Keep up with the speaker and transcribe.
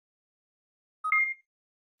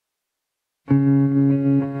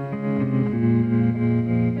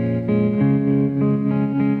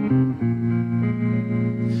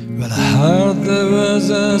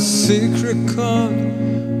secret chord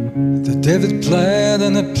that David played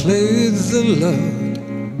and it pleased the Lord.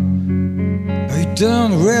 But you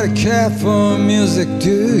don't really care for music,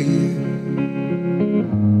 do you?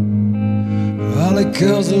 Well, it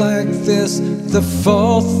goes like this: the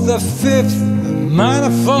fourth, the fifth, the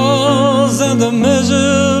minor falls and the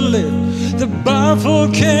major lift. The powerful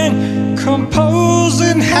king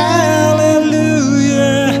composing hallelujah,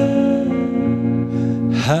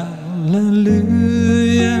 hallelujah,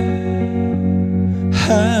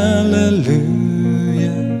 hallelujah,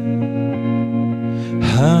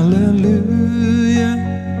 hallelujah,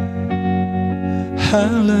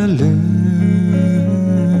 hallelujah.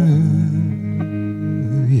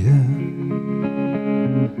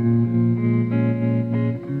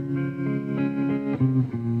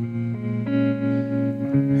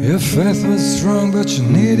 Your faith was strong, but you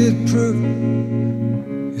needed proof.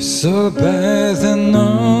 You saw a bathing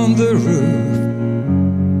on the roof,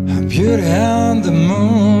 her beauty and the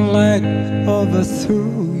moonlight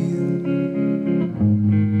overthrew you.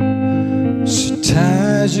 She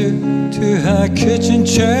tied you to her kitchen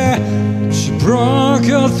chair. She broke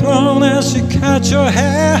your throne as she cut your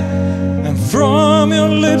hair, and from your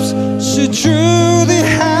lips she drew the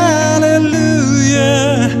hallelujah.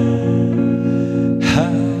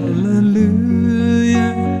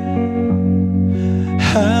 Hallelujah,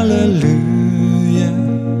 hallelujah,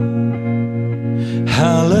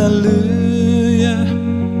 hallelujah,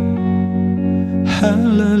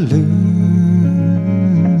 hallelujah.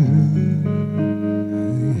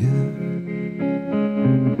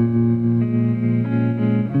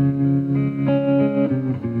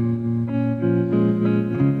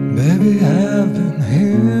 Baby, I've been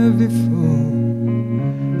here before.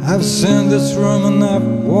 I've seen this room and I've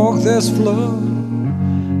walked this floor.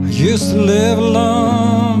 I used to live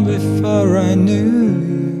alone before I knew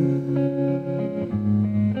you.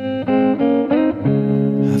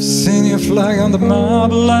 I've seen you flag on the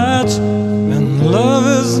marble arch, and love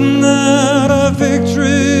is not a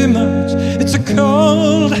victory march. It's a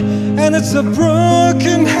cold and it's a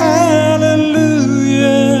broken hallelujah,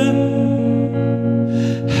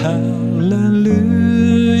 hallelujah,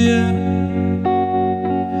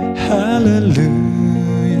 hallelujah,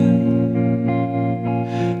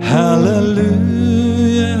 hallelujah,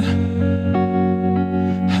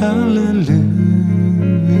 hallelujah.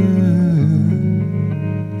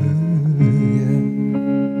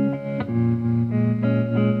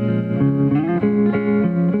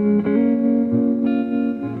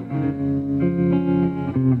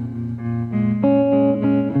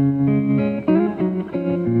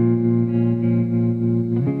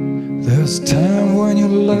 There's time when you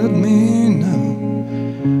let me know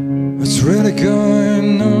what's really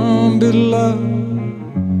going on below,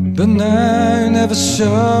 but now you never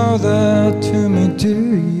show that to me, do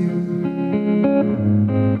you?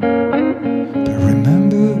 But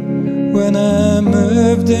remember when I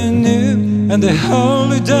moved in you, and the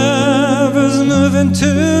holy dove was moving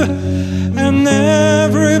too, and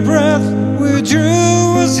every breath we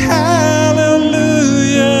drew was hallelujah,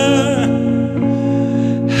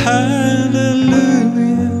 hallelujah,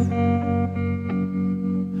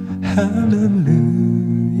 hallelujah,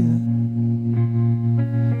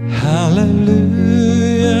 hallelujah,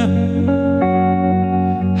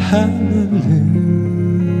 hallelujah.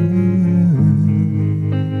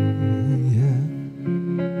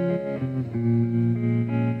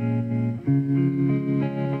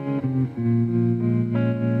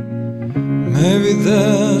 Maybe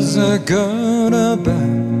there's a good or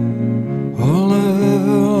bad. All I've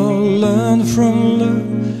ever learned from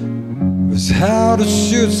love was how to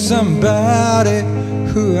shoot somebody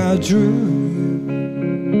who outdrew you.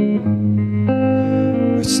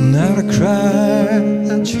 It's not a cry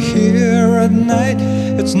that you hear at night.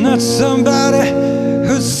 It's not somebody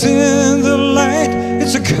who's seen the light.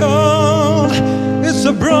 It's a cold, it's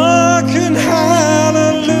a broken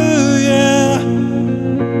hallelujah,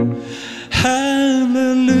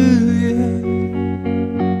 hallelujah,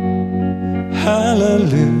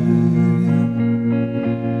 hallelujah,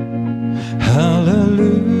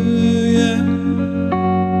 hallelujah,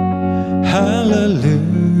 hallelujah,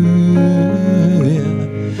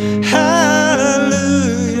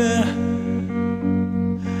 hallelujah,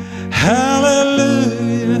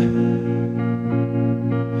 hallelujah,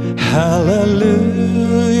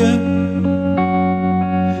 hallelujah,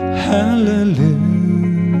 hallelujah.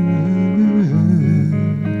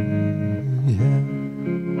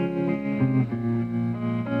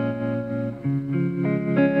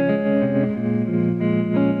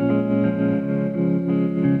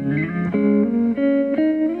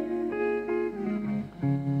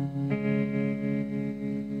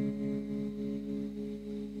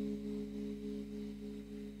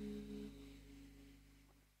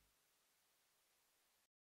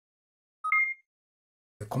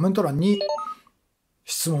 コメント欄に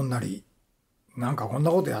質問なり、なんかこん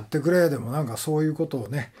なことやってくれでもなんかそういうことを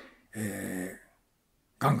ね、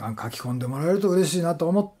ガンガン書き込んでもらえると嬉しいなと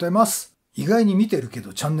思ってます。意外に見てるけ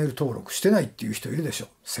どチャンネル登録してないっていう人いるでしょ。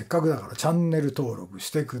せっかくだからチャンネル登録し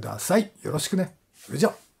てください。よろしくね。それじゃ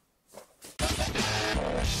あ。